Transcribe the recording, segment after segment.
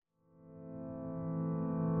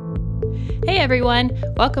Hey everyone,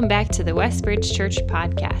 welcome back to the Westbridge Church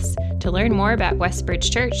podcast. To learn more about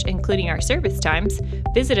Westbridge Church, including our service times,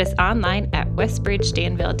 visit us online at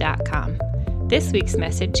westbridgedanville.com. This week's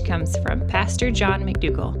message comes from Pastor John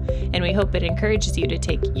McDougall, and we hope it encourages you to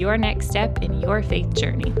take your next step in your faith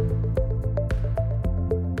journey.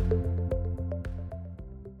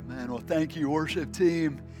 Man, well, thank you, worship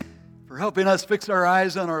team, for helping us fix our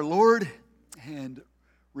eyes on our Lord and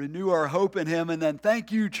renew our hope in Him. And then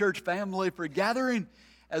thank you, church family, for gathering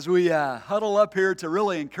as we huddle up here to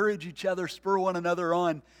really encourage each other, spur one another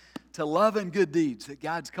on to love and good deeds that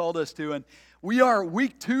God's called us to. And we are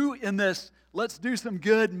week 2 in this Let's Do Some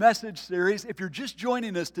Good message series. If you're just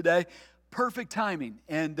joining us today, perfect timing.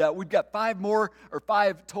 And we've got 5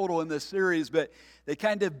 total in this series, but they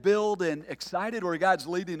kind of build and excited where God's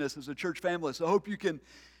leading us as a church family. So I hope you can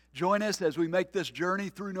join us as we make this journey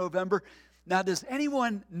through November. Now, does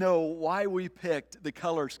anyone know why we picked the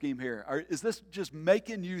color scheme here? Or is this just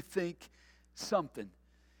making you think something?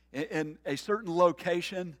 In a certain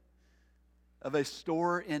location of a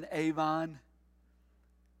store in Avon?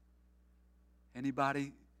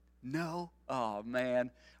 Anybody? No? Oh, man.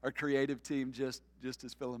 Our creative team just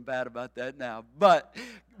is feeling bad about that now. But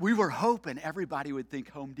we were hoping everybody would think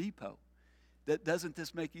Home Depot. Doesn't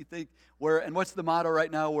this make you think? And what's the motto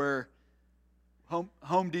right now? Where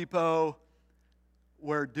Home Depot,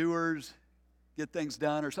 where doers get things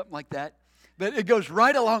done, or something like that. But it goes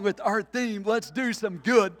right along with our theme, let's do some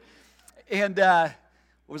good. And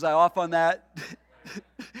was I off on that?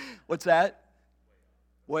 What's that?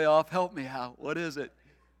 Way off? Help me out. What is it?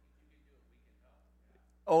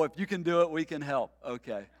 Oh, if you can do it, we can help.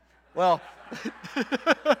 Okay. Well,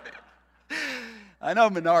 I know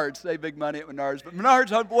Menards, save big money at Menards, but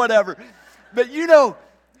Menards, whatever. But you know,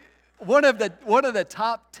 one of the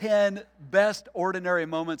top 10 best ordinary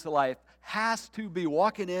moments of life has to be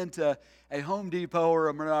walking into a Home Depot or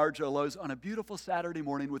a Menards or a Lowe's on a beautiful Saturday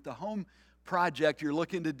morning with the home project you're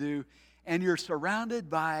looking to do, and you're surrounded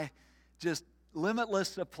by just limitless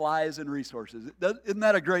supplies and resources. Isn't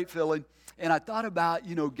that a great feeling? And I thought about,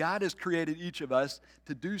 God has created each of us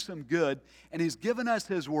to do some good, and He's given us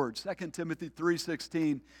His Word. 2 Timothy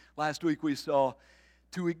 3:16, last week we saw,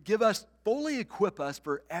 to give us, fully equip us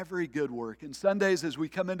for every good work. And Sundays as we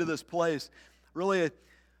come into this place, really,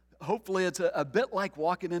 hopefully it's a bit like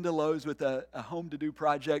walking into Lowe's with a home-to-do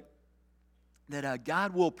project, that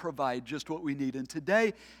God will provide just what we need. And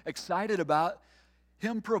today, excited about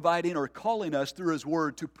Him providing or calling us through His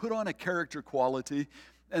Word to put on a character quality.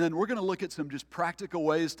 And then we're going to look at some just practical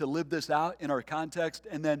ways to live this out in our context,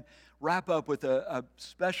 and then wrap up with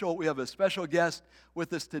we have a special guest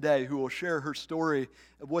with us today who will share her story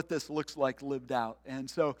of what this looks like lived out. And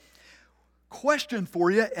so, question for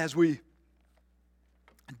you as we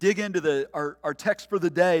dig into our text for the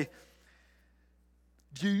day.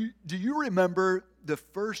 Do you remember the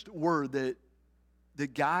first word that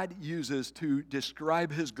God uses to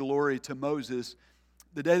describe His glory to Moses,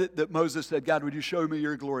 the day that Moses said, God, would you show me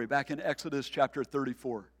your glory, back in Exodus chapter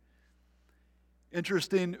 34?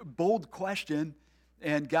 Interesting, bold question.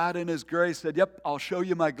 And God in His grace said, yep, I'll show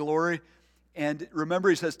you my glory. And remember,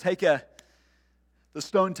 He says, take the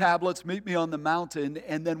stone tablets, meet me on the mountain.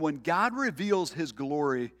 And then when God reveals His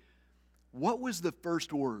glory, what was the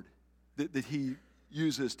first word that He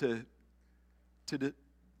uses to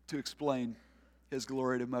explain His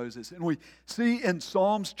glory to Moses? And we see in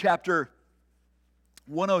Psalms chapter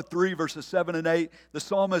 103 verses 7 and 8, the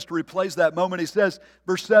psalmist replays that moment. He says,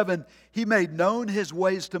 verse 7, He made known His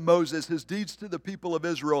ways to Moses, His deeds to the people of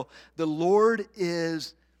Israel. The Lord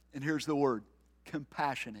is, and here's the word,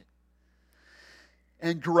 compassionate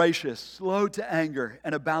and gracious, slow to anger,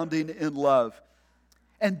 and abounding in love.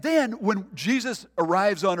 And then when Jesus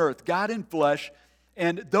arrives on earth, God in flesh,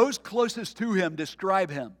 and those closest to Him describe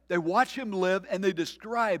Him. They watch Him live, and they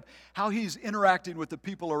describe how He's interacting with the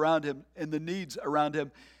people around Him and the needs around Him.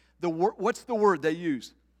 What's the word they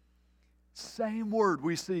use? Same word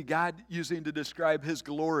we see God using to describe His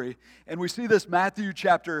glory. And we see this Matthew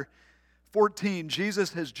chapter 14.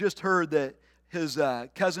 Jesus has just heard that his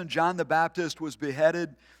cousin John the Baptist was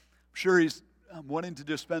beheaded. I'm sure he's wanting to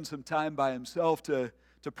just spend some time by himself to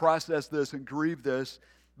process this and grieve this.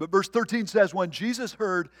 But verse 13 says, when Jesus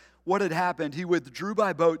heard what had happened, He withdrew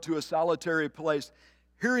by boat to a solitary place.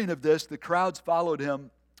 Hearing of this, the crowds followed Him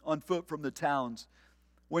on foot from the towns.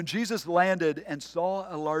 When Jesus landed and saw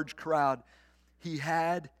a large crowd, He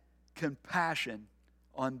had compassion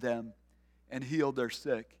on them and healed their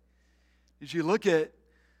sick. As you look at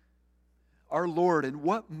our Lord and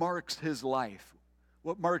what marks His life,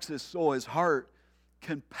 what marks His soul, His heart,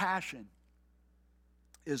 compassion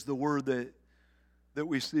is the word that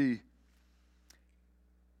we see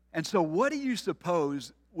And so what do you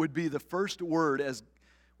suppose would be the first word as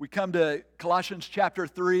we come to Colossians chapter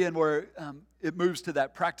 3 and where it moves to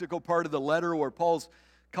that practical part of the letter where Paul's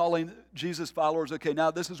calling Jesus followers, okay, now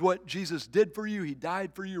this is what Jesus did for you. He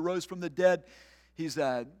died for you, rose from the dead. He's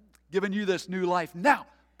given you this new life. Now,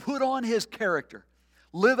 put on his character.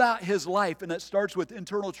 Live out his life, and it starts with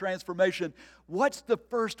internal transformation. What's the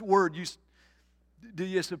first word do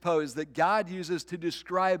you suppose that God uses to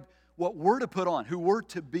describe what we're to put on, who we're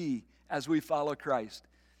to be as we follow Christ?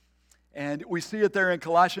 And we see it there in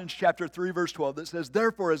Colossians chapter 3, verse 12 that says,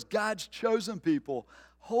 therefore, as God's chosen people,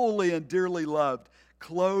 holy and dearly loved,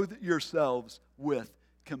 clothe yourselves with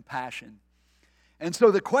compassion. And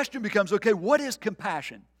so the question becomes, okay, what is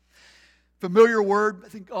compassion? Familiar word, I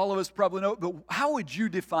think all of us probably know it, but how would you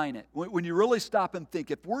define it? When you really stop and think,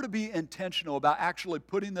 if we're to be intentional about actually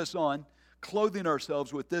putting this on, clothing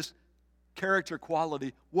ourselves with this character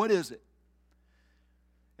quality, what is it?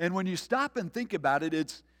 And when you stop and think about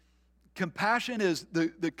it, compassion is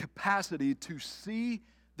the capacity to see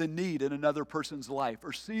the need in another person's life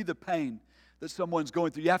or see the pain that someone's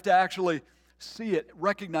going through. You have to actually see it,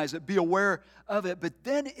 recognize it, be aware of it, but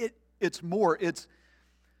then it's more. It's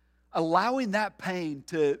allowing that pain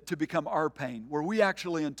to become our pain, where we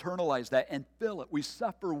actually internalize that and feel it. We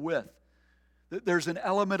suffer with. There's an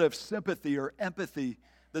element of sympathy or empathy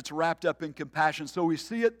that's wrapped up in compassion. So we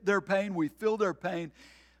see their pain, we feel their pain,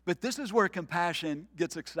 but this is where compassion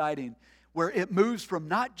gets exciting, where it moves from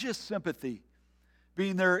not just sympathy,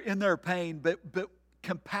 being there in their pain, but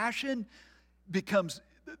compassion becomes,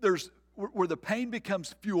 where the pain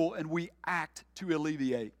becomes fuel and we act to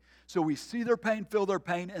alleviate. So we see their pain, feel their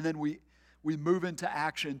pain, and then we move into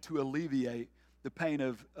action to alleviate the pain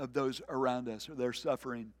of those around us or their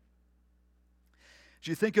suffering. As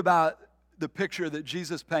you think about the picture that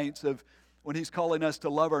Jesus paints of when he's calling us to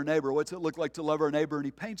love our neighbor, what's it look like to love our neighbor? And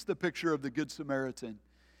he paints the picture of the Good Samaritan.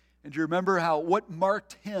 And do you remember what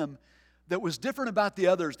marked him that was different about the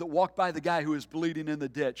others that walked by the guy who was bleeding in the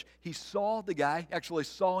ditch? He saw the guy, actually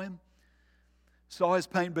saw him, saw his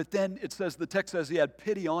pain, but then the text says he had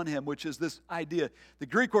pity on him, which is this idea. The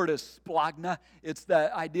Greek word is splagna. It's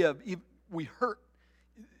the idea of we hurt.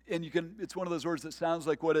 And it's one of those words that sounds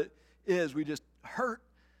like what it is. We just hurt.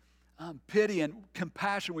 Pity and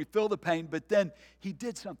compassion. We feel the pain, but then he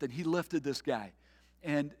did something. He lifted this guy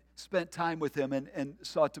and spent time with him and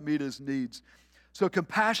sought to meet his needs. So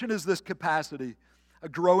compassion is this capacity, a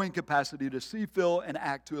growing capacity to see, feel, and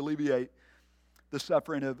act to alleviate the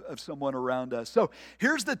suffering of someone around us. So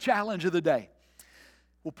here's the challenge of the day.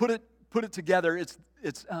 We'll put it together.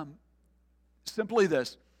 It's simply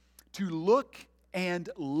this: to look and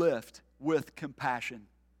lift with compassion.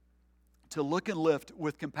 To look and lift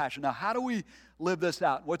with compassion. Now, how do we live this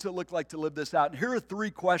out? What's it look like to live this out? And here are 3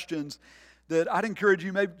 questions that I'd encourage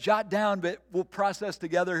you maybe jot down, but we'll process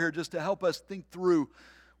together here just to help us think through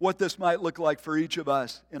what this might look like for each of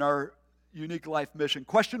us in our unique life mission.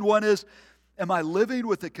 Question 1 is, am I living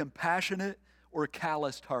with a compassionate or a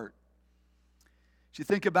calloused heart? As you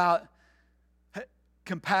think about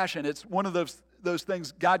compassion, it's one of those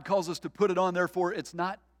things God calls us to put it on. Therefore, it's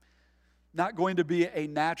not going to be a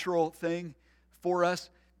natural thing for us.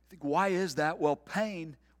 I think, why is that? Well,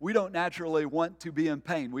 pain, we don't naturally want to be in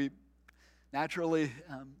pain. We naturally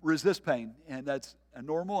resist pain, and that's a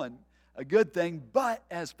normal and a good thing. But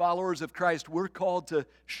as followers of Christ, we're called to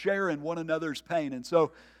share in one another's pain. And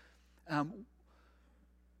so,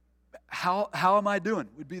 how am I doing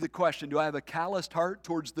would be the question. Do I have a calloused heart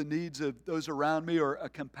towards the needs of those around me, or a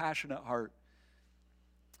compassionate heart?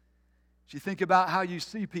 As you think about how you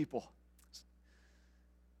see people,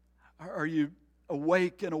 are you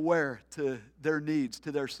awake and aware to their needs,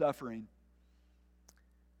 to their suffering?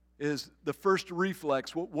 Is the first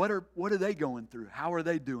reflex, what are they going through? How are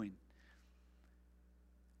they doing?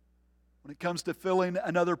 When it comes to feeling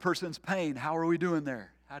another person's pain, how are we doing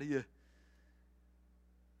there? How do you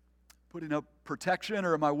putting up protection,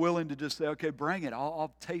 or am I willing to just say, okay, bring it.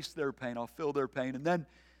 I'll taste their pain. I'll feel their pain. And then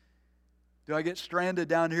do I get stranded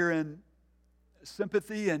down here in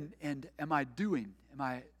sympathy, and am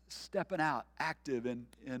I stepping out, active in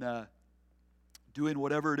doing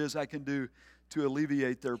whatever it is I can do to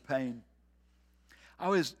alleviate their pain? I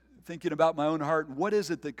was thinking about my own heart. What is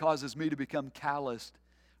it that causes me to become calloused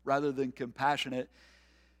rather than compassionate?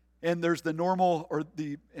 And there's the normal,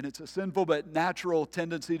 and it's a sinful but natural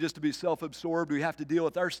tendency just to be self-absorbed. We have to deal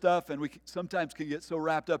with our stuff, and we sometimes can get so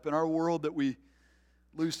wrapped up in our world that we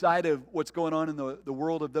lose sight of what's going on in the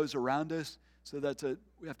world of those around us. So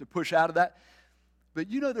we have to push out of that. But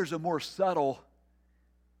there's a more subtle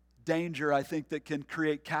danger, I think, that can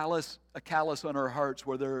create a callus on our hearts,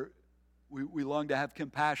 where We long to have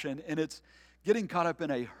compassion, and it's getting caught up in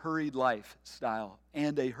a hurried lifestyle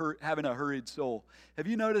and having a hurried soul. Have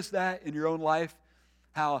you noticed that in your own life?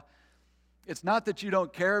 How it's not that you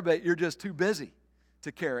don't care, but you're just too busy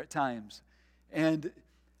to care at times. And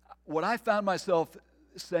what I found myself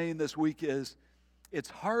saying this week is, it's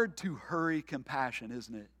hard to hurry compassion,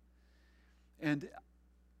 isn't it? And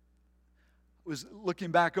I was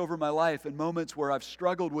looking back over my life and moments where I've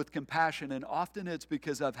struggled with compassion, and often it's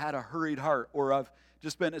because I've had a hurried heart, or I've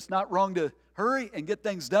just been, it's not wrong to hurry and get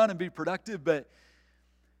things done and be productive, but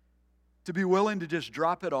to be willing to just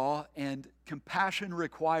drop it all, and compassion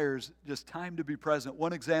requires just time to be present.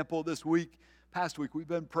 One example this week, past week, we've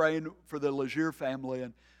been praying for the Legier family,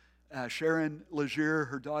 and Sharon Legier,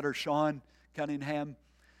 her daughter Sean Cunningham,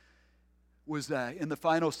 was in the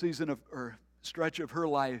final season of, or stretch of her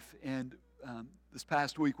life, and this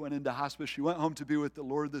past week went into hospice. She went home to be with the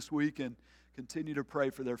Lord this week, and continue to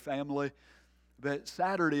pray for their family. But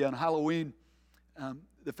Saturday on Halloween,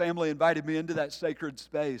 the family invited me into that sacred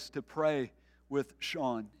space to pray with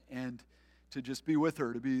Sean and to just be with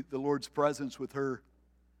her, to be the Lord's presence with her.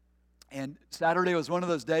 And Saturday was one of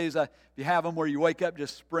those days, if you have them, where you wake up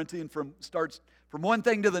just sprinting from one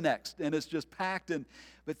thing to the next, and it's just packed.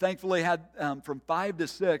 But thankfully had from 5 to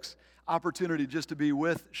 6 opportunity just to be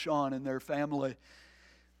with Sean and their family.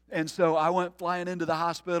 And so I went flying into the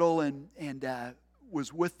hospital and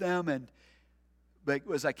was with them. But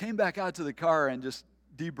as I came back out to the car and just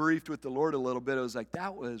debriefed with the Lord a little bit, it was like,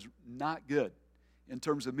 that was not good in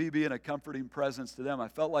terms of me being a comforting presence to them. I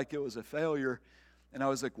felt like it was a failure. And I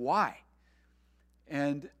was like, why?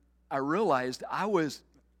 And I realized I was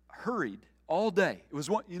hurried all day. It was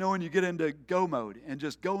when you get into go mode and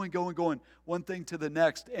just going, one thing to the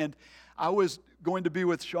next. And I was going to be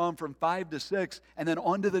with Sean from 5 to 6 and then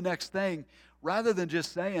on to the next thing, rather than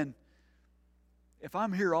just saying, if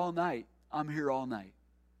I'm here all night, I'm here all night.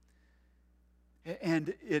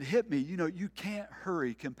 And it hit me, you can't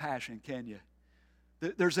hurry compassion, can you?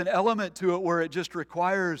 There's an element to it where it just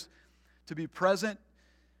requires to be present.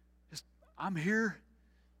 I'm here,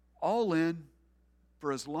 all in,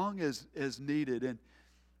 for as long as needed,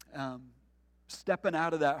 and stepping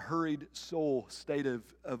out of that hurried soul state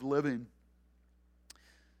of living.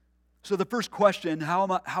 So the first question, how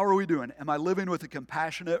are we doing? Am I living with a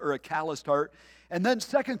compassionate or a calloused heart? And then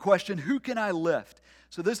second question, who can I lift?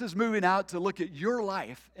 So this is moving out to look at your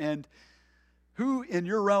life and who in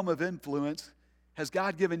your realm of influence has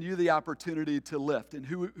God given you the opportunity to lift, and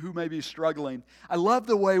who may be struggling. I love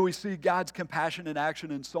the way we see God's compassion in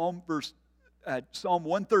action in Psalm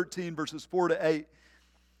 113, verses 4 to 8,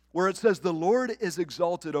 where it says, the Lord is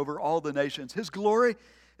exalted over all the nations. His glory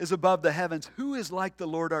is above the heavens. Who is like the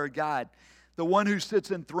Lord our God, the one who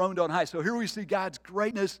sits enthroned on high? So here we see God's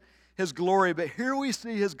greatness, His glory, but here we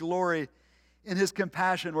see His glory in His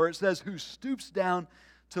compassion, where it says, who stoops down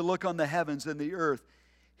to look on the heavens and the earth.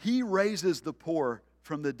 He raises the poor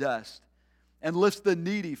from the dust and lifts the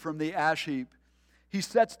needy from the ash heap. He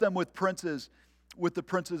sets them with the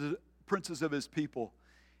princes of His people.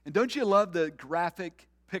 And don't you love the graphic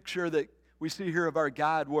picture that we see here of our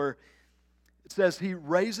God, where it says He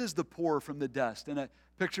raises the poor from the dust, and I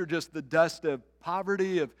picture just the dust of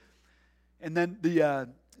poverty, and then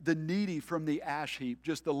the needy from the ash heap,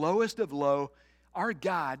 just the lowest of low. Our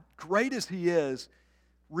God, great as He is,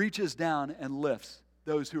 reaches down and lifts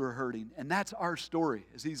those who are hurting. And that's our story,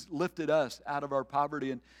 as He's lifted us out of our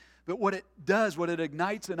poverty. But what it does, what it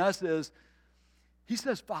ignites in us is, He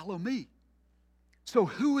says, follow me. So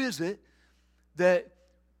who is it that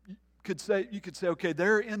you could say, okay,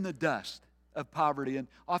 they're in the dust of poverty. And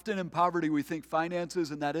often in poverty we think finances,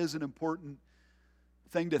 and that is an important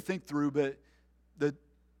thing to think through, but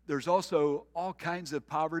there's also all kinds of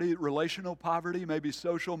poverty, relational poverty, maybe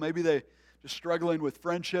social, maybe they just struggling with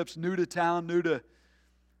friendships, new to town, new to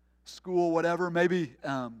school, whatever. Maybe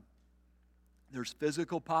there's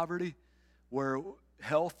physical poverty, where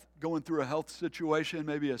health, going through a health situation,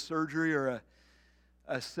 maybe a surgery or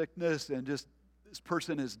a sickness, and just this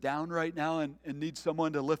person is down right now and needs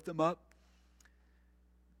someone to lift them up.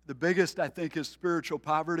 The biggest, I think, is spiritual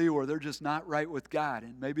poverty, where they're just not right with God,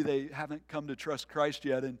 and maybe they haven't come to trust Christ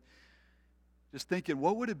yet, and just thinking,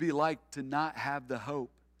 what would it be like to not have the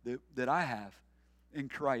hope that I have in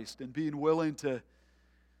Christ, and being willing to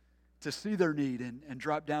see their need and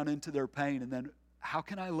drop down into their pain, and then how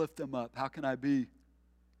can I lift them up? How can I be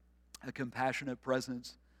a compassionate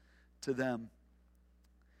presence to them?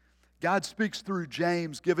 God speaks through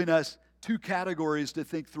James, giving us two categories to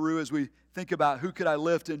think through as we think about who could I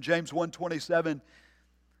lift. In James 1:27,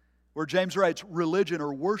 where James writes, religion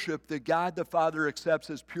or worship that God the Father accepts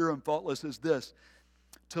as pure and faultless is this: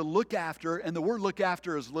 to look after, and the word look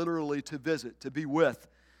after is literally to visit, to be with,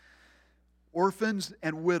 orphans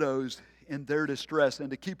and widows in their distress, and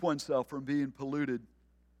to keep oneself from being polluted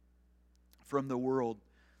from the world.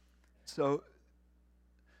 So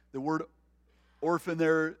the word orphan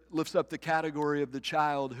there lifts up the category of the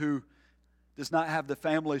child who does not have the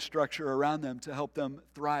family structure around them to help them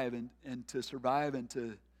thrive and to survive and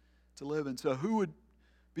to live. And so who would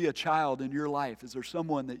be a child in your life? Is there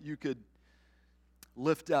someone that you could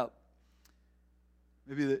lift up?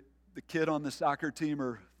 Maybe the kid on the soccer team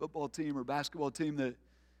or football team or basketball team that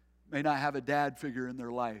may not have a dad figure in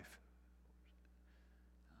their life.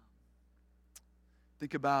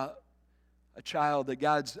 Think about a child that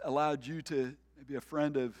God's allowed you to be a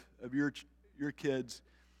friend of your kids.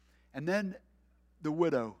 And then the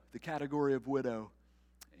widow, the category of widow.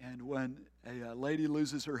 And when a lady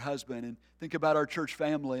loses her husband, and think about our church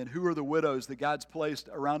family and who are the widows that God's placed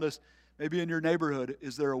around us. Maybe in your neighborhood,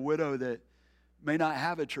 is there a widow that may not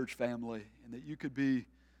have a church family and that you could be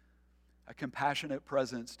a compassionate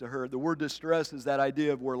presence to her? The word distress is that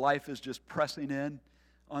idea of where life is just pressing in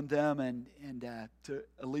on them and to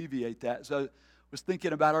alleviate that. So I was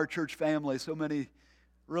thinking about our church family, so many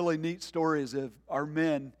really neat stories of our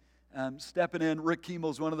men stepping in. Rick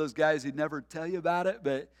Kiemel's one of those guys, he'd never tell you about it,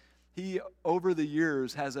 but he, over the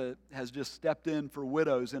years, has just stepped in for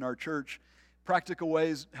widows in our church, practical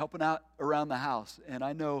ways, helping out around the house. And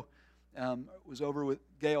I know, was over with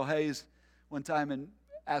Gail Hayes one time and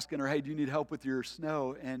asking her, hey, do you need help with your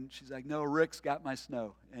snow? And she's like, no, Rick's got my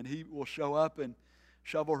snow. And he will show up and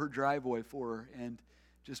shovel her driveway for her, and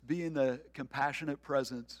just being the compassionate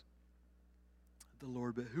presence of the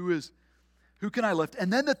Lord. But who can I lift?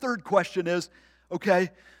 And then the third question is, okay,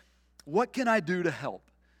 what can I do to help?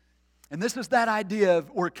 And this is that idea of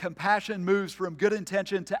where compassion moves from good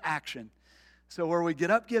intention to action. So where we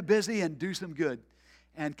get up, get busy, and do some good.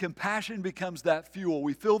 And compassion becomes that fuel.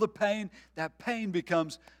 We feel the pain. That pain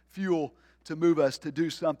becomes fuel to move us to do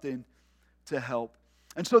something to help.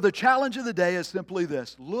 And so the challenge of the day is simply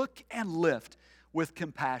this: look and lift with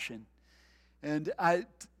compassion. And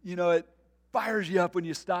it fires you up when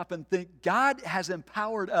you stop and think, God has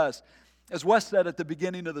empowered us. As Wes said at the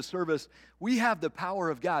beginning of the service, we have the power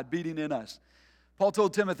of God beating in us. Paul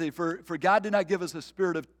told Timothy, for God did not give us a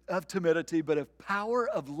spirit of timidity, but of power,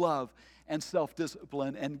 of love, and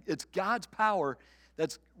self-discipline. And it's God's power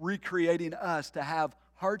that's recreating us to have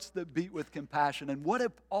hearts that beat with compassion. And what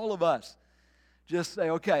if all of us just say,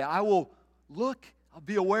 okay, I will look, I'll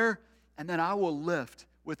be aware, and then I will lift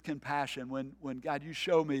with compassion when God, you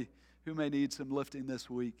show me who may need some lifting this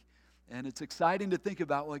week. And it's exciting to think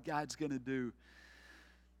about what God's going to do.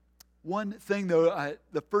 One thing, though,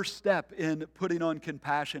 the first step in putting on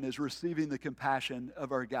compassion is receiving the compassion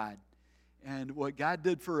of our God. And what God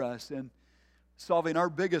did for us in solving our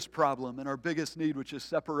biggest problem and our biggest need, which is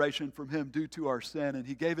separation from Him due to our sin. And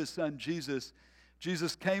He gave His Son, Jesus.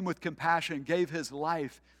 Jesus came with compassion, gave His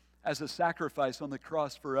life as a sacrifice on the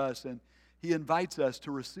cross for us. And He invites us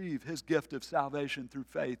to receive His gift of salvation through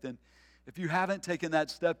faith. And if you haven't taken that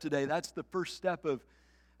step today, that's the first step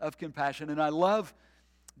of compassion. And I love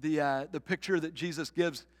the picture that Jesus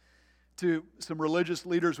gives to some religious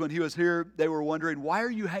leaders when He was here. They were wondering, why are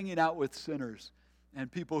you hanging out with sinners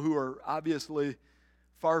and people who are obviously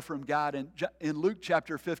far from God? And in Luke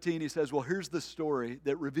chapter 15, He says, well, here's the story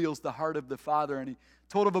that reveals the heart of the Father. And He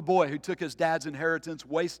told of a boy who took his dad's inheritance,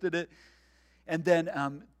 wasted it, and then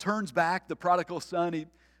turns back, the prodigal son. He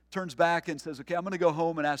turns back and says, okay, I'm going to go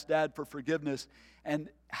home and ask Dad for forgiveness. And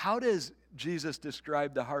how does Jesus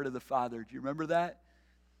describe the heart of the Father? Do you remember that?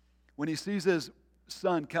 When He sees His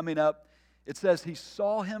son coming up, it says He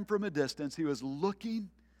saw him from a distance. He was looking,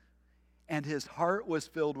 and His heart was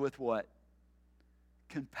filled with what?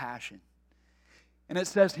 Compassion. And it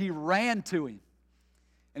says He ran to him,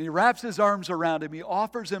 and He wraps His arms around him. He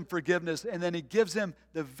offers him forgiveness, and then He gives him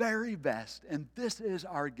the very best. And this is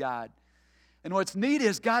our God. And what's neat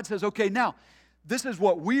is God says, okay, now, this is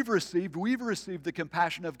what we've received. We've received the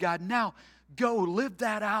compassion of God. Now, go live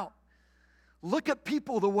that out. Look at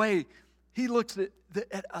people the way He looks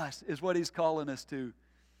at us, is what He's calling us to.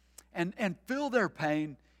 And feel their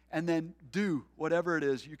pain, and then do whatever it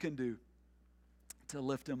is you can do to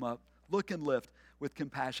lift them up. Look and lift with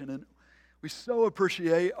compassion. And we so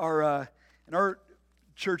appreciate in our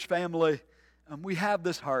church family, we have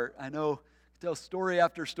this heart. I know, I tell story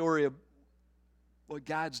after story of what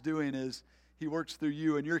God's doing is He works through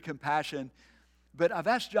you and your compassion. But I've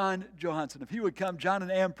asked John Johansson if he would come. John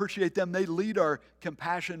and Ann, appreciate them. They lead our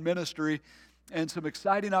compassion ministry, and some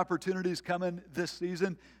exciting opportunities coming this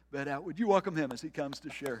season. But would you welcome him as he comes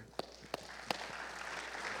to share?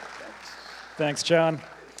 Thanks, John.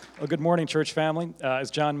 Well, good morning, church family.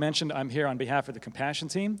 As John mentioned, I'm here on behalf of the Compassion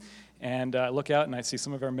team, and I look out and I see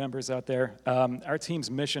some of our members out there. Our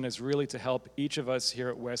team's mission is really to help each of us here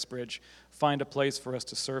at Westbridge find a place for us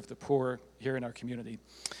to serve the poor here in our community.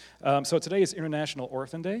 So today is International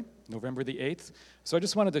Orphan Day, November the 8th. So I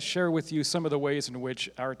just wanted to share with you some of the ways in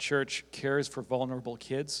which our church cares for vulnerable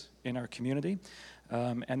kids in our community,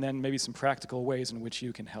 and then maybe some practical ways in which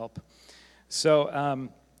you can help.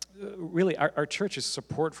 So really, our church's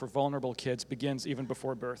support for vulnerable kids begins even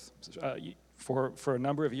before birth. For a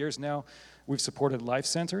number of years now, we've supported Life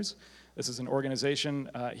Centers. This is an organization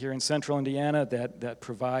here in central Indiana that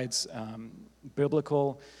provides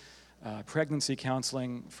biblical pregnancy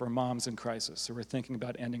counseling for moms in crisis who are thinking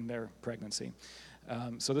about ending their pregnancy.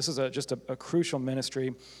 So this is just a crucial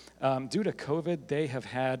ministry. Due to COVID, they have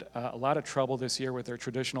had a lot of trouble this year with their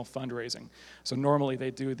traditional fundraising. So normally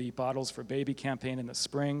they do the Bottles for Baby campaign in the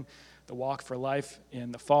spring, the Walk for Life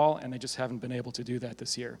in the fall, and they just haven't been able to do that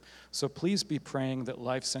this year. So please be praying that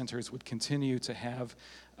Life Centers would continue to have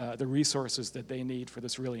the resources that they need for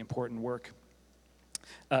this really important work.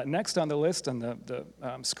 Next on the list on the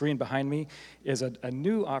screen behind me is a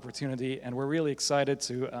new opportunity, and we're really excited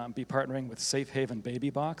to be partnering with Safe Haven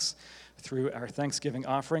Baby Box through our Thanksgiving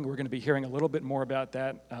offering. We're going to be hearing a little bit more about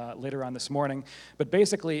that later on this morning. But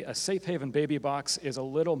basically, a Safe Haven Baby Box is a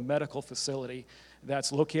little medical facility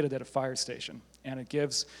that's located at a fire station, and it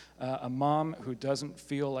gives a mom who doesn't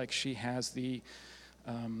feel like she has the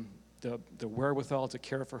wherewithal to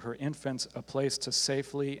care for her infant a place to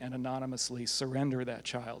safely and anonymously surrender that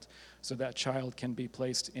child, so that child can be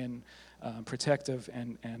placed in protective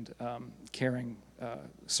and caring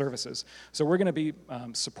services. So we're going to be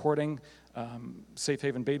supporting Safe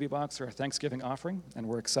Haven Baby Box for our Thanksgiving offering, and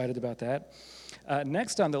we're excited about that.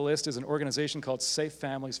 Next on the list is an organization called Safe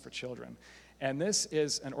Families for Children, and this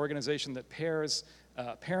is an organization that pairs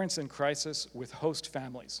parents in crisis with host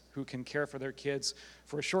families who can care for their kids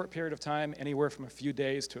for a short period of time, anywhere from a few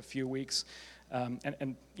days to a few weeks.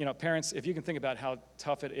 And you know, parents, if you can think about how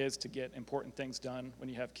tough it is to get important things done when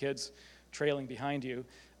you have kids trailing behind you,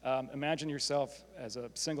 imagine yourself as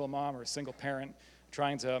a single mom or a single parent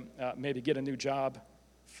trying to maybe get a new job,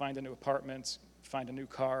 find a new apartment, find a new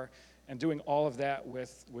car, and doing all of that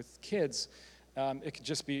with kids. It could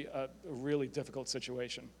just be a really difficult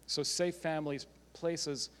situation. So Safe Families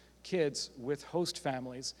places kids with host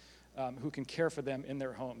families who can care for them in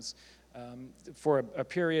their homes for a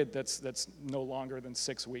period that's no longer than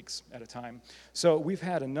 6 weeks at a time. So we've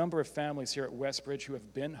had a number of families here at Westbridge who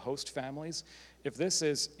have been host families. If this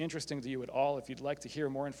is interesting to you at all, if you'd like to hear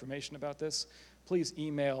more information about this, please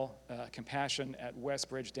email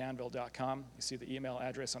compassion@westbridgedanville.com. You see the email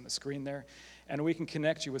address on the screen there, and we can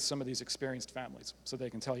connect you with some of these experienced families so they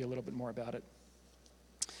can tell you a little bit more about it.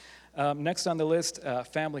 Next on the list,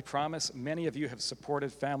 Family Promise. Many of you have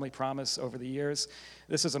supported Family Promise over the years.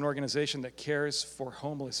 This is an organization that cares for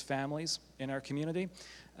homeless families in our community.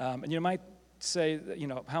 And you might say, you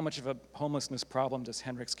know, how much of a homelessness problem does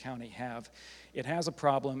Hendricks County have? It has a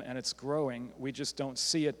problem, and it's growing. We just don't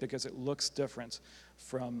see it because it looks different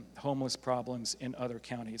from homeless problems in other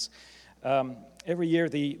counties. Every year,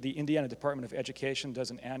 the Indiana Department of Education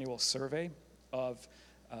does an annual survey of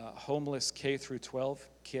homeless K through 12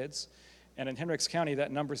 kids. And in Hendricks County,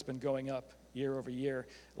 that number's been going up year over year.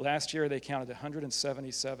 Last year, they counted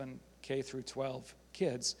 177 K through 12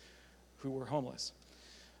 kids who were homeless.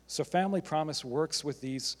 So Family Promise works with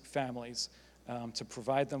these families to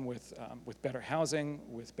provide them with better housing,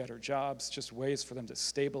 with better jobs, just ways for them to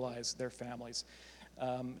stabilize their families.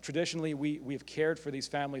 Traditionally, we've cared for these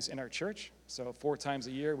families in our church. So 4 times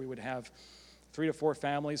a year, we would have 3 to 4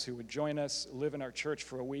 families who would join us, live in our church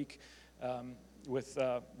for a week. With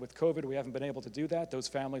COVID, we haven't been able to do that. Those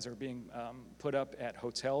families are being put up at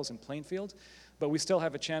hotels in Plainfield, but we still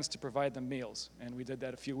have a chance to provide them meals, and we did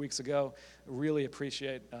that a few weeks ago. Really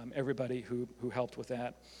appreciate everybody who helped with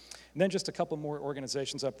that. And then just a couple more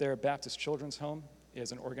organizations up there. Baptist Children's Home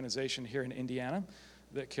is an organization here in Indiana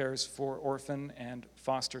that cares for orphan and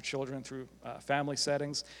foster children through family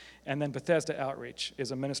settings. And then Bethesda Outreach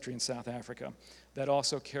is a ministry in South Africa that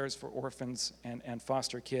also cares for orphans and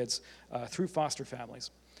foster kids through foster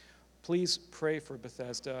families. Please pray for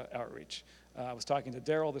Bethesda Outreach. I was talking to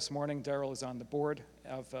Daryl this morning. Daryl is on the board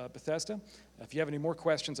of Bethesda. If you have any more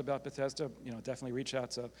questions about Bethesda, definitely reach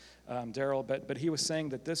out to Daryl. But he was saying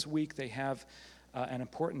that this week they have an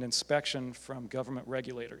important inspection from government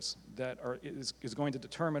regulators that is going to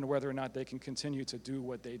determine whether or not they can continue to do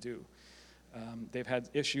what they do. They've had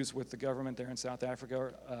issues with the government there in South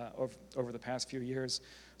Africa over the past few years.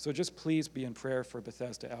 So just please be in prayer for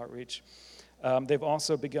Bethesda Outreach. They've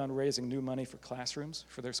also begun raising new money for classrooms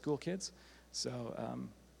for their school kids. So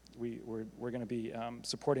we're going to be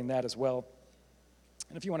supporting that as well.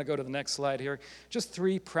 And if you want to go to the next slide here, just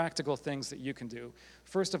 3 practical things that you can do.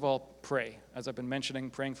 First of all, pray. As I've been mentioning,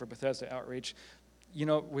 praying for Bethesda Outreach. You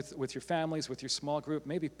know, with your families, with your small group,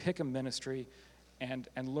 maybe pick a ministry and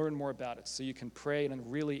learn more about it so you can pray in a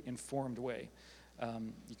really informed way.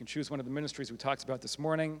 You can choose one of the ministries we talked about this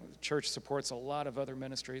morning. The church supports a lot of other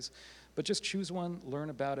ministries, but just choose one, learn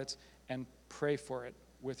about it, and pray for it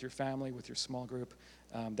with your family, with your small group.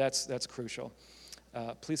 That's crucial.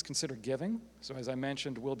 Please consider giving. So as I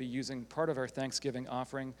mentioned, we'll be using part of our Thanksgiving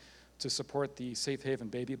offering to support the Safe Haven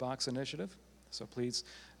Baby Box Initiative. So please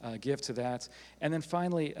give to that. And then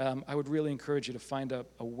finally, I would really encourage you to find a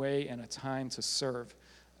way and a time to serve,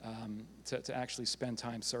 to actually spend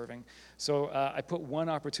time serving. So I put one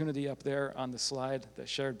opportunity up there on the slide, the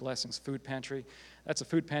Shared Blessings Food Pantry. That's a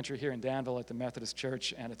food pantry here in Danville at the Methodist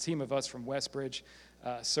Church, and a team of us from Westbridge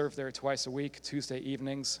serve there twice a week, Tuesday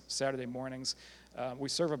evenings, Saturday mornings. We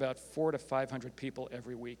serve about 400 to 500 people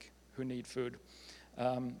every week who need food.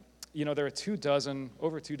 You know, there are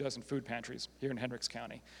over 2 dozen food pantries here in Hendricks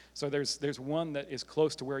County. So there's one that is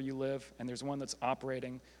close to where you live, and there's one that's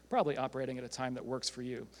probably operating at a time that works for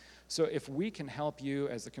you. So if we can help you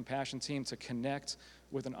as the Compassion team to connect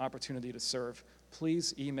with an opportunity to serve,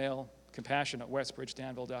 please email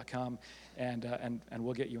compassion@westbridgedanville.com, and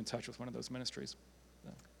we'll get you in touch with one of those ministries. So,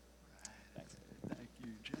 thanks. Thank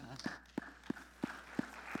you, John.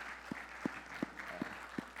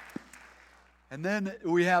 And then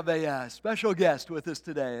we have a special guest with us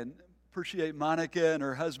today, and appreciate Monica and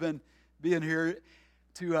her husband being here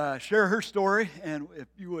to share her story. And if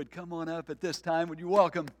you would come on up at this time, would you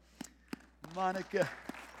welcome Monica?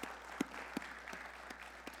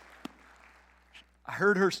 I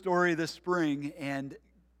heard her story this spring, and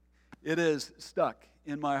it is stuck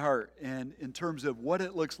in my heart, and in terms of what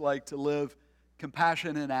it looks like to live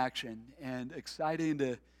compassion in action, and exciting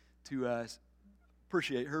to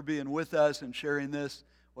appreciate her being with us and sharing this,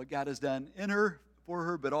 what God has done in her, for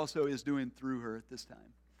her, but also is doing through her at this time.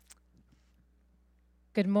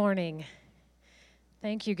 Good morning.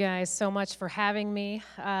 Thank you guys so much for having me.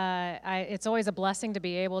 It's always a blessing to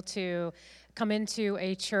be able to come into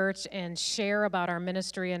a church and share about our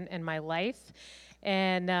ministry and my life.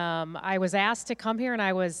 And I was asked to come here, and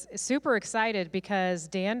I was super excited because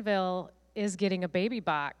Danville is getting a baby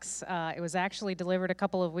box. It was actually delivered a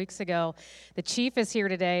couple of weeks ago. The chief is here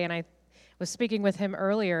today, and I was speaking with him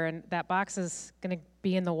earlier, and that box is going to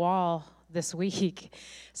be in the wall this week.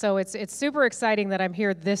 So it's super exciting that I'm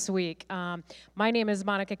here this week. My name is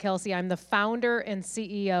Monica Kelsey. I'm the founder and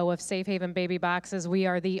CEO of Safe Haven Baby Boxes. We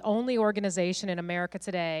are the only organization in America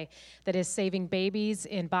today that is saving babies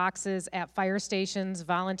in boxes at fire stations,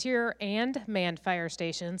 volunteer and manned fire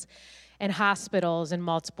stations, and hospitals in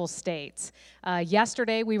multiple states.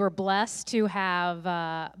 Yesterday, we were blessed to have,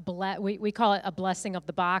 we call it a blessing of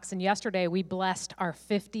the box, and yesterday we blessed our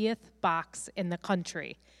 50th box in the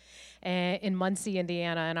country in Muncie,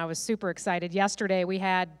 Indiana, and I was super excited. Yesterday, we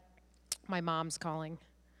had, my mom's calling.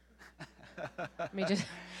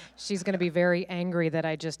 She's going to be very angry that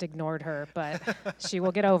I just ignored her, but she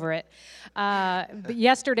will get over it. But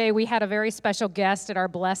yesterday, we had a very special guest at our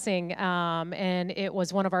blessing, and it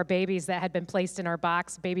was one of our babies that had been placed in our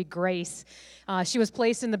box, baby Grace. She was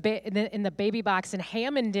placed in the baby box in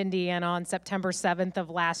Hammond, Indiana on September 7th of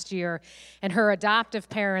last year, and her adoptive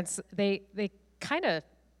parents, they kind of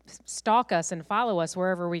stalk us and follow us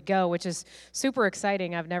wherever we go, which is super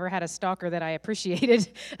exciting. I've never had a stalker that I appreciated,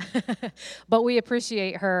 but we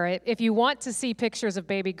appreciate her. If you want to see pictures of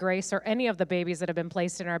baby Grace or any of the babies that have been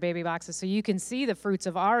placed in our baby boxes so you can see the fruits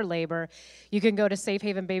of our labor, you can go to Safe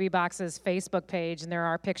Haven Baby Boxes Facebook page, and there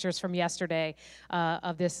are pictures from yesterday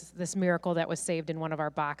of this miracle that was saved in one of our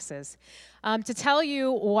boxes. To tell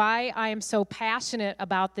you why I am so passionate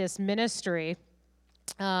about this ministry,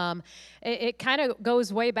 it kind of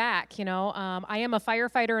goes way back, you know. I am a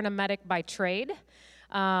firefighter and a medic by trade,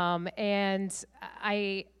 and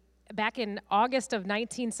back in August of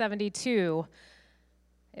 1972,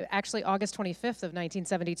 actually August 25th of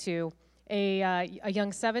 1972, a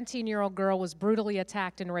young 17-year-old girl was brutally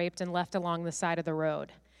attacked and raped and left along the side of the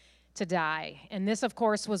road to die. And this, of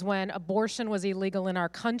course, was when abortion was illegal in our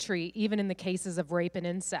country, even in the cases of rape and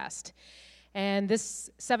incest. And this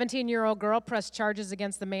 17-year-old girl pressed charges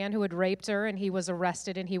against the man who had raped her, and he was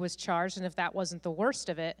arrested and he was charged. And if that wasn't the worst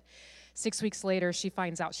of it, 6 weeks later, she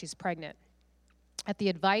finds out she's pregnant. At the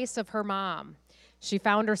advice of her mom, she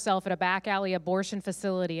found herself at a back alley abortion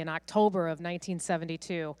facility in October of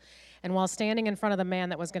 1972. And while standing in front of the man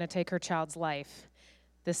that was going to take her child's life,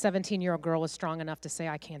 the 17-year-old girl was strong enough to say,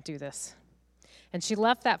 I can't do this. And she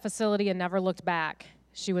left that facility and never looked back.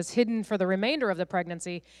 She was hidden for the remainder of the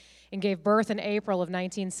pregnancy and gave birth in April of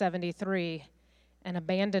 1973 and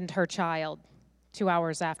abandoned her child 2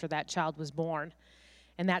 hours after that child was born.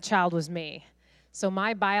 And that child was me. So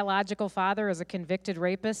my biological father is a convicted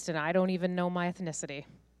rapist, and I don't even know my ethnicity.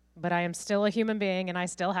 But I am still a human being, and I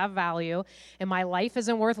still have value, and my life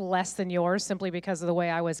isn't worth less than yours simply because of the way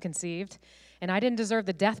I was conceived. And I didn't deserve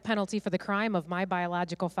the death penalty for the crime of my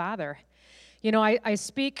biological father. You know, I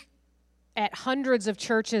speak at hundreds of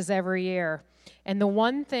churches every year, and the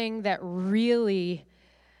one thing that really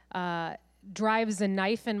drives a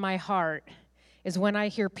knife in my heart is when I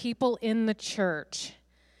hear people in the church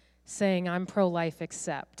saying, I'm pro-life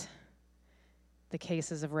except the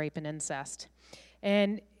cases of rape and incest.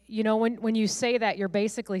 And, you know, when you say that, you're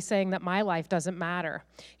basically saying that my life doesn't matter.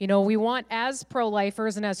 You know, we want, as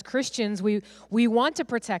pro-lifers and as Christians, we want to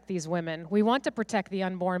protect these women. We want to protect the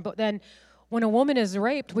unborn. But then when a woman is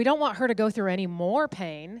raped, we don't want her to go through any more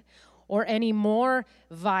pain or any more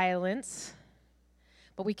violence.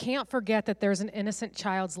 But we can't forget that there's an innocent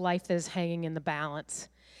child's life that is hanging in the balance.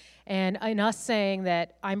 And in us saying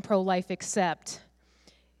that I'm pro-life except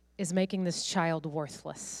is making this child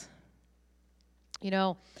worthless. You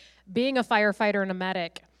know, being a firefighter and a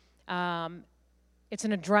medic, it's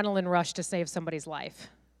an adrenaline rush to save somebody's life.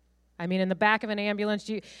 I mean, in the back of an ambulance,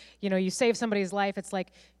 you save somebody's life, it's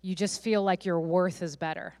like you just feel like your worth is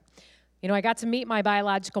better. You know, I got to meet my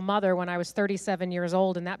biological mother when I was 37 years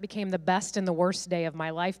old, and that became the best and the worst day of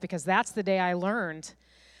my life because that's the day I learned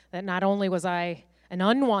that not only was I an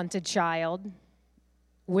unwanted child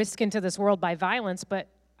whisked into this world by violence, but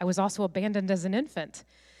I was also abandoned as an infant.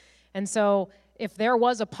 And so if there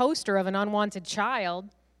was a poster of an unwanted child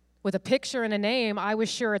with a picture and a name, I was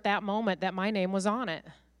sure at that moment that my name was on it.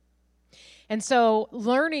 And so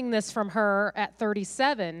learning this from her at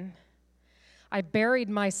 37, I buried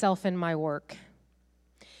myself in my work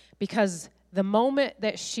because the moment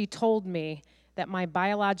that she told me that my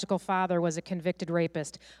biological father was a convicted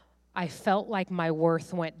rapist, I felt like my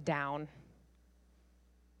worth went down.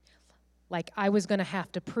 Like I was going to have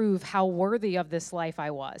to prove how worthy of this life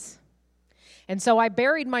I was. And so I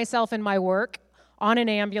buried myself in my work on an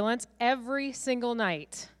ambulance every single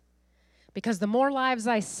night because the more lives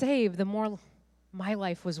I saved, the more my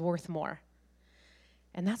life was worth more.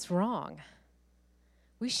 And that's wrong.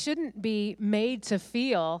 We shouldn't be made to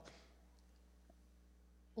feel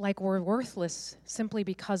like we're worthless simply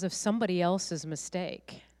because of somebody else's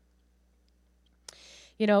mistake.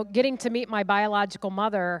 You know, getting to meet my biological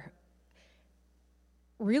mother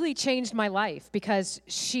really changed my life because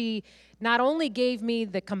she not only gave me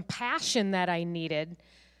the compassion that I needed,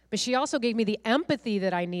 but she also gave me the empathy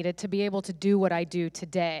that I needed to be able to do what I do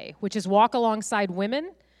today, which is walk alongside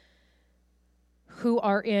women who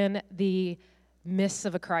are in the midst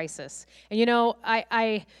of a crisis. And you know,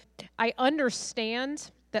 I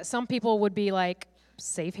understand that some people would be like,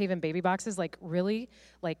 safe haven baby boxes, like really?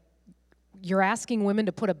 Like you're asking women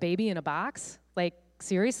to put a baby in a box? Like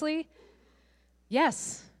seriously?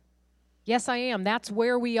 Yes. Yes, I am. That's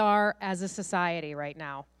where we are as a society right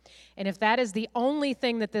now. And if that is the only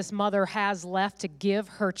thing that this mother has left to give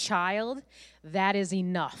her child, that is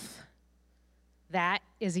enough. That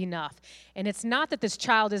is enough. And it's not that this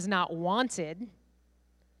child is not wanted.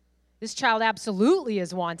 This child absolutely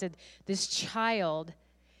is wanted. This child,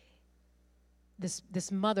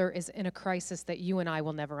 this mother is in a crisis that you and I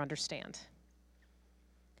will never understand.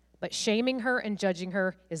 But shaming her and judging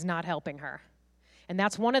her is not helping her. And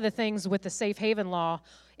that's one of the things with the safe haven law,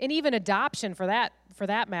 and even adoption for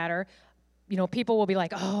that matter. You know, people will be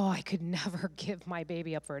like, oh, I could never give my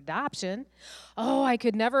baby up for adoption. Oh, I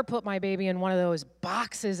could never put my baby in one of those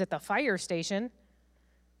boxes at the fire station.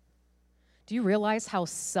 Do you realize how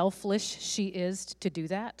selfish she is to do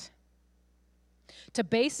that? To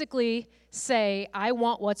basically say, I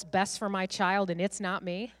want what's best for my child and it's not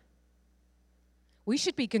me. We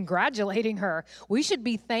should be congratulating her. We should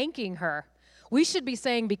be thanking her. We should be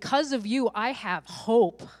saying, because of you, I have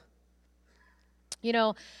hope. You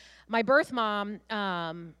know, my birth mom,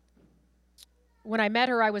 when I met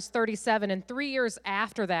her, I was 37, and 3 years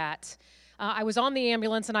after that, I was on the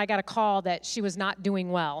ambulance, and I got a call that she was not doing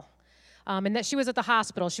well, and that she was at the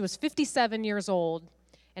hospital. She was 57 years old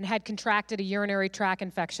and had contracted a urinary tract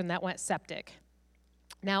infection that went septic.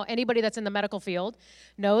 Now, anybody that's in the medical field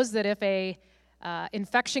knows that if a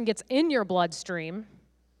infection gets in your bloodstream,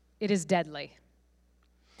 it is deadly.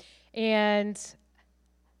 And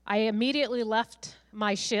I immediately left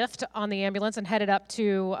my shift on the ambulance and headed up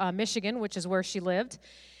to Michigan, which is where she lived.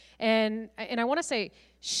 And I want to say,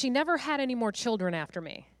 she never had any more children after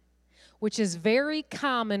me, which is very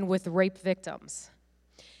common with rape victims.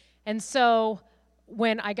 And so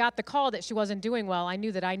when I got the call that she wasn't doing well, I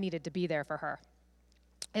knew that I needed to be there for her.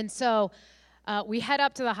 And so we head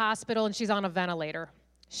up to the hospital, and she's on a ventilator.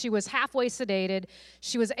 She was halfway sedated.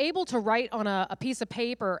 She was able to write on a piece of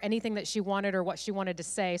paper anything that she wanted or what she wanted to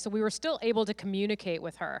say, so we were still able to communicate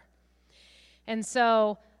with her. And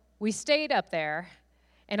so we stayed up there,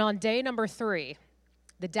 and on day number 3,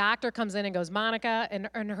 the doctor comes in and goes, Monica, and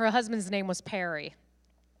her husband's name was Perry.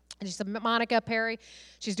 And she said, Monica, Perry,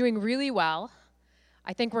 she's doing really well.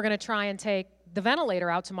 I think we're going to try and take the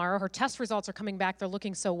ventilator out tomorrow. Her test results are coming back. They're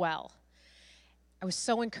looking so well. I was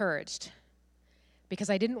so encouraged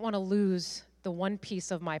because I didn't want to lose the one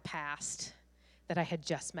piece of my past that I had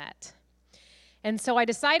just met. And so I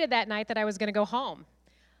decided that night that I was going to go home.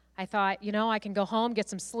 I thought, I can go home, get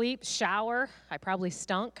some sleep, shower. I probably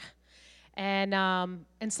stunk. And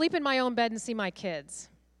sleep in my own bed and see my kids.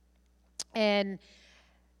 And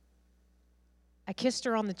I kissed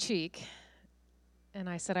her on the cheek, and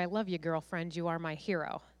I said, I love you, girlfriend. You are my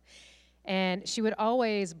hero. And she would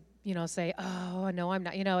always, say, oh, no, I'm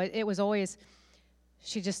not. It was always,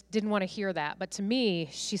 she just didn't want to hear that. But to me,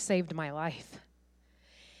 she saved my life.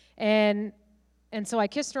 And so I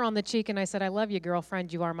kissed her on the cheek, and I said, I love you,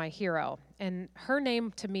 girlfriend. You are my hero. And her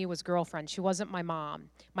name to me was girlfriend. She wasn't my mom.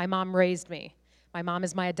 My mom raised me. My mom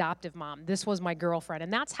is my adoptive mom. This was my girlfriend.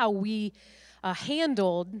 And that's how we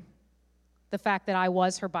handled the fact that I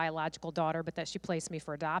was her biological daughter, but that she placed me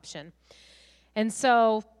for adoption. And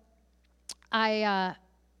so I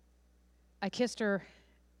kissed her,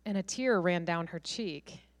 and a tear ran down her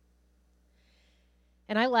cheek.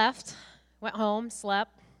 And I left, went home,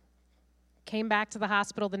 slept, came back to the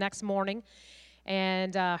hospital the next morning,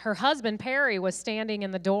 and her husband, Perry, was standing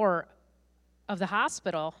in the door of the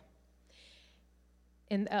hospital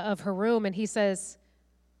of her room, and he says,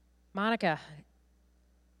 Monica,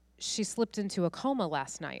 she slipped into a coma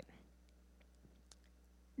last night.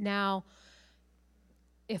 Now,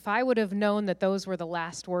 if I would have known that those were the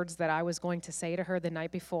last words that I was going to say to her the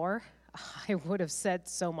night before, I would have said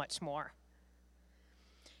so much more.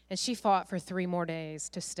 And she fought for 3 more days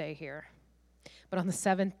to stay here. But on the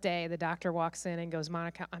 7th day, the doctor walks in and goes,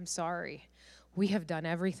 Monica, I'm sorry. We have done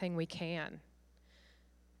everything we can.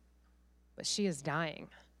 But she is dying.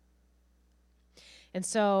 And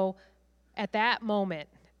so at that moment,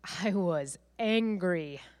 I was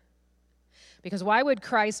angry. Because why would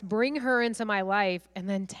Christ bring her into my life and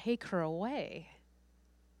then take her away?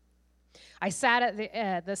 I sat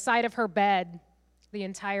at the side of her bed the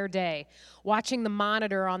entire day, watching the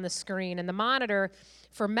monitor on the screen. And the monitor,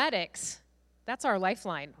 for medics, that's our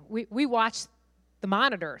lifeline. We watch the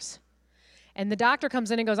monitors. And the doctor comes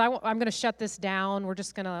in and goes, I'm going to shut this down. We're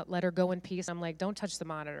just going to let her go in peace. I'm like, don't touch the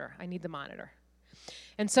monitor. I need the monitor.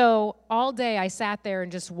 And so all day I sat there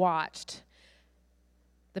and just watched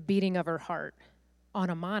the beating of her heart on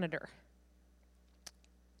a monitor.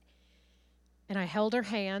 And I held her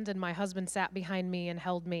hand, and my husband sat behind me and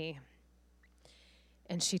held me.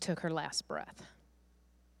 And she took her last breath.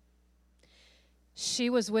 She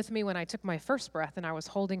was with me when I took my first breath, and I was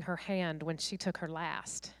holding her hand when she took her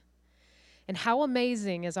last. And how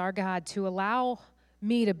amazing is our God to allow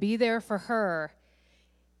me to be there for her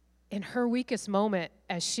in her weakest moment,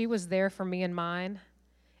 as she was there for me and mine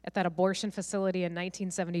at that abortion facility in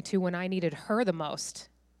 1972 when I needed her the most.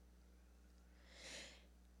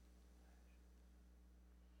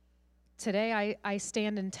 Today, I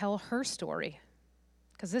stand and tell her story,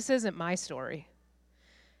 because this isn't my story.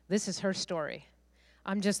 This is her story.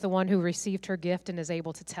 I'm just the one who received her gift and is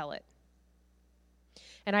able to tell it.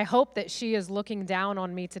 And I hope that she is looking down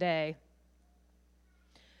on me today,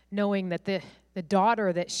 knowing that the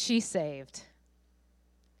daughter that she saved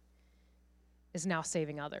is now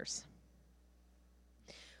saving others.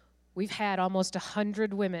 We've had almost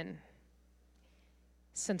 100 women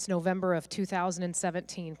since November of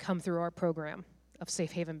 2017 come through our program of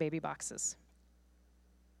Safe Haven Baby Boxes.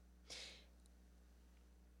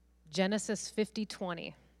 Genesis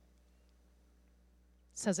 50:20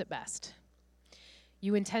 says it best.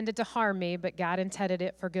 You intended to harm me, but God intended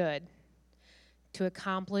it for good, to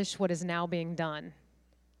accomplish what is now being done,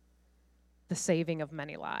 the saving of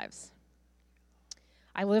many lives.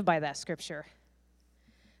 I live by that scripture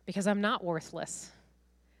because I'm not worthless.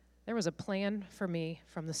 There was a plan for me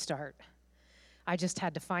from the start. I just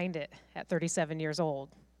had to find it at 37 years old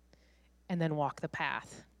and then walk the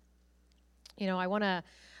path.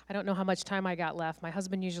 I don't know how much time I got left. My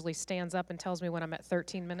husband usually stands up and tells me when I'm at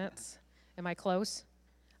 13 minutes. Am I close?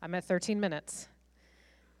 I'm at 13 minutes.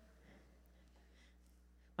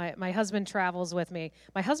 My husband travels with me.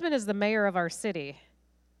 My husband is the mayor of our city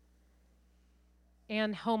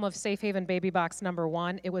and home of Safe Haven Baby Box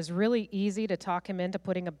 #1. It was really easy to talk him into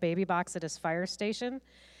putting a baby box at his fire station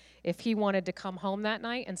if he wanted to come home that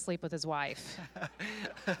night and sleep with his wife.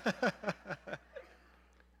 But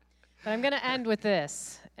I'm going to end with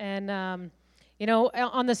this. And, on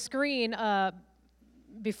the screen,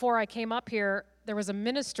 before I came up here, there was a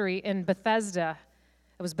ministry in Bethesda.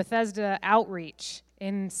 It was Bethesda Outreach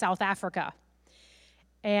in South Africa.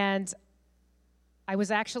 And I was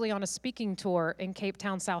actually on a speaking tour in Cape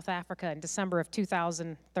Town, South Africa in December of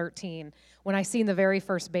 2013 when I seen the very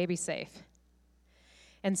first Baby Safe.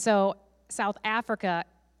 And so South Africa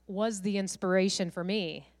was the inspiration for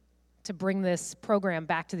me to bring this program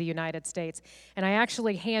back to the United States. And I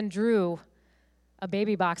actually hand drew a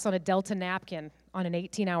baby box on a Delta napkin on an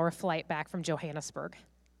 18-hour flight back from Johannesburg.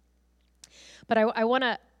 But I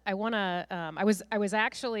was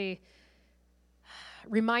actually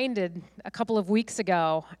reminded a couple of weeks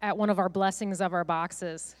ago at one of our blessings of our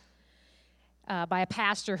boxes by a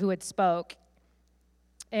pastor who had spoke.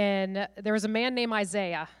 And there was a man named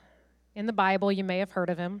Isaiah in the Bible, you may have heard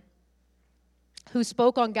of him, who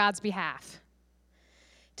spoke on God's behalf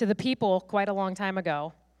to the people quite a long time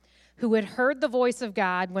ago, who had heard the voice of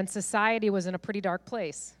God when society was in a pretty dark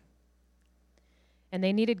place. And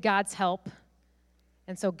they needed God's help.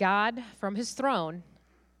 And so God, from his throne,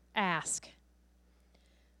 asked,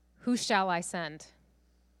 "Who shall I send?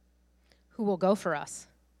 Who will go for us?"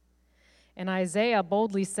 And Isaiah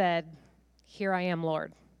boldly said, "Here I am,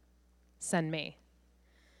 Lord. Send me."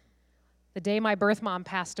 The day my birth mom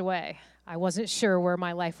passed away, I wasn't sure where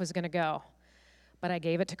my life was going to go, but I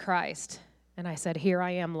gave it to Christ, and I said, "Here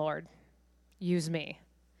I am, Lord. Use me."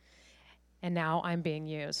 And now I'm being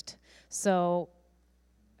used. So,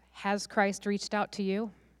 has Christ reached out to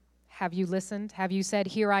you? Have you listened? Have you said,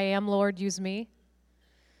 "Here I am, Lord, use me"?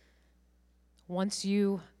 Once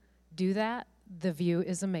you do that, the view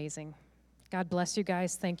is amazing. God bless you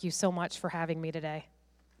guys. Thank you so much for having me today.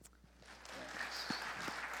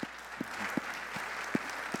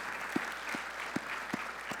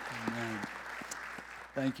 Amen.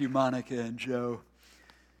 Thank you, Monica and Joe.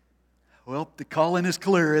 Well, the calling is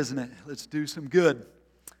clear, isn't it? Let's do some good.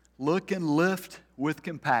 Look and lift with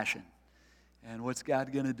compassion. And what's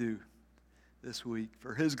God going to do this week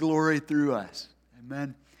for his glory through us?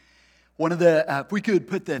 Amen. One of the, if we could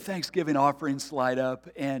put the Thanksgiving offering slide up,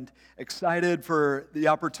 and excited for the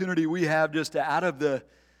opportunity we have just to, out of the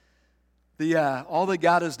all that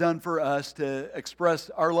God has done for us, to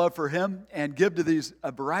express our love for him and give to these,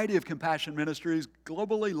 a variety of compassion ministries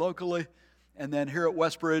globally, locally, and then here at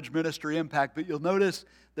Westbridge Ministry Impact. But you'll notice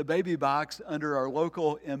the baby box under our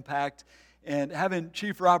local impact, and having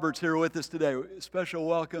Chief Roberts here with us today. Special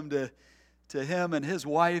welcome to him and his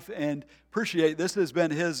wife, and appreciate this has been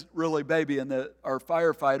his really baby, and our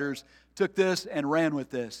firefighters took this and ran with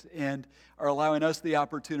this and are allowing us the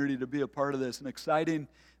opportunity to be a part of this. And exciting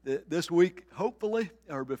that this week, hopefully,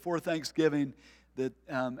 or before Thanksgiving, that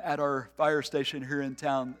at our fire station here in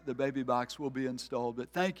town, the baby box will be installed.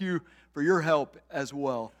 But thank you for your help as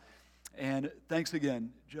well. And thanks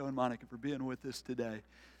again, Joe and Monica, for being with us today.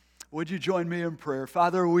 Would you join me in prayer?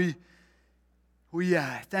 Father, we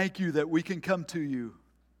thank you that we can come to you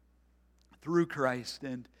through Christ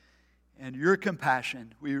and your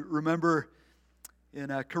compassion. We remember in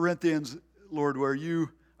Corinthians, Lord, where you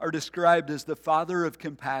are described as the Father of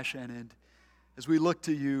compassion. And as we look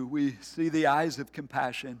to you, we see the eyes of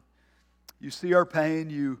compassion. You see our pain,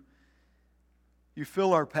 you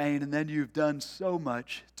feel our pain, and then you've done so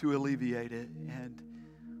much to alleviate it. And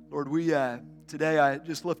Lord, today I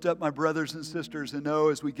just lift up my brothers and sisters and know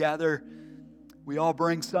as we gather, we all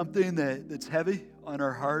bring something that's heavy on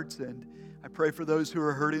our hearts. And I pray for those who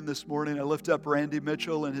are hurting this morning. I lift up Randy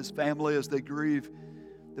Mitchell and his family as they grieve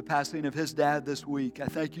the passing of his dad this week. I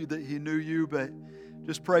thank you that he knew you, but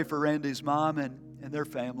just pray for Randy's mom and their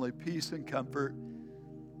family, peace and comfort.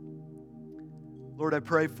 Lord, I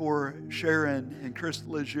pray for Sharon and Chris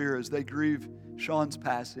Legier as they grieve Sean's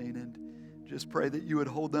passing, and just pray that you would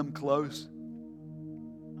hold them close.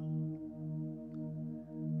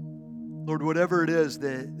 Lord, whatever it is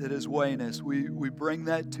that is weighing us, we bring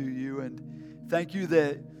that to you, and thank you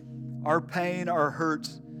that our pain, our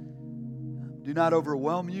hurts do not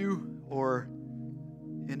overwhelm you or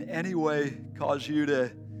in any way cause you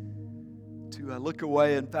to look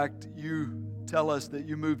away. In fact, you tell us that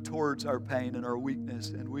you move towards our pain and our weakness,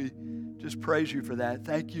 and we just praise you for that.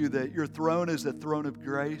 Thank you that your throne is a throne of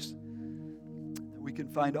grace, that we can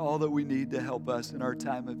find all that we need to help us in our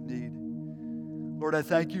time of need. Lord, I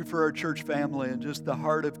thank you for our church family and just the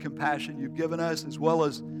heart of compassion you've given us, as well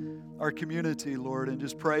as our community, Lord, and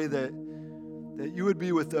just pray that you would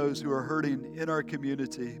be with those who are hurting in our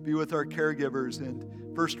community, be with our caregivers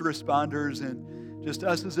and first responders, and just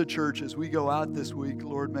us as a church as we go out this week,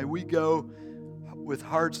 Lord. May we go with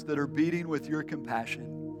hearts that are beating with your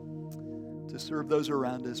compassion to serve those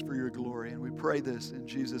around us for your glory. And we pray this in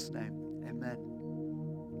Jesus' name. Amen.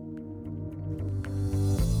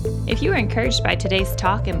 If you were encouraged by today's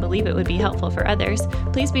talk and believe it would be helpful for others,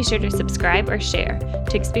 please be sure to subscribe or share.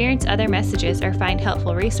 To experience other messages or find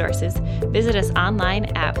helpful resources, visit us online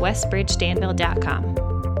at westbridgedanville.com.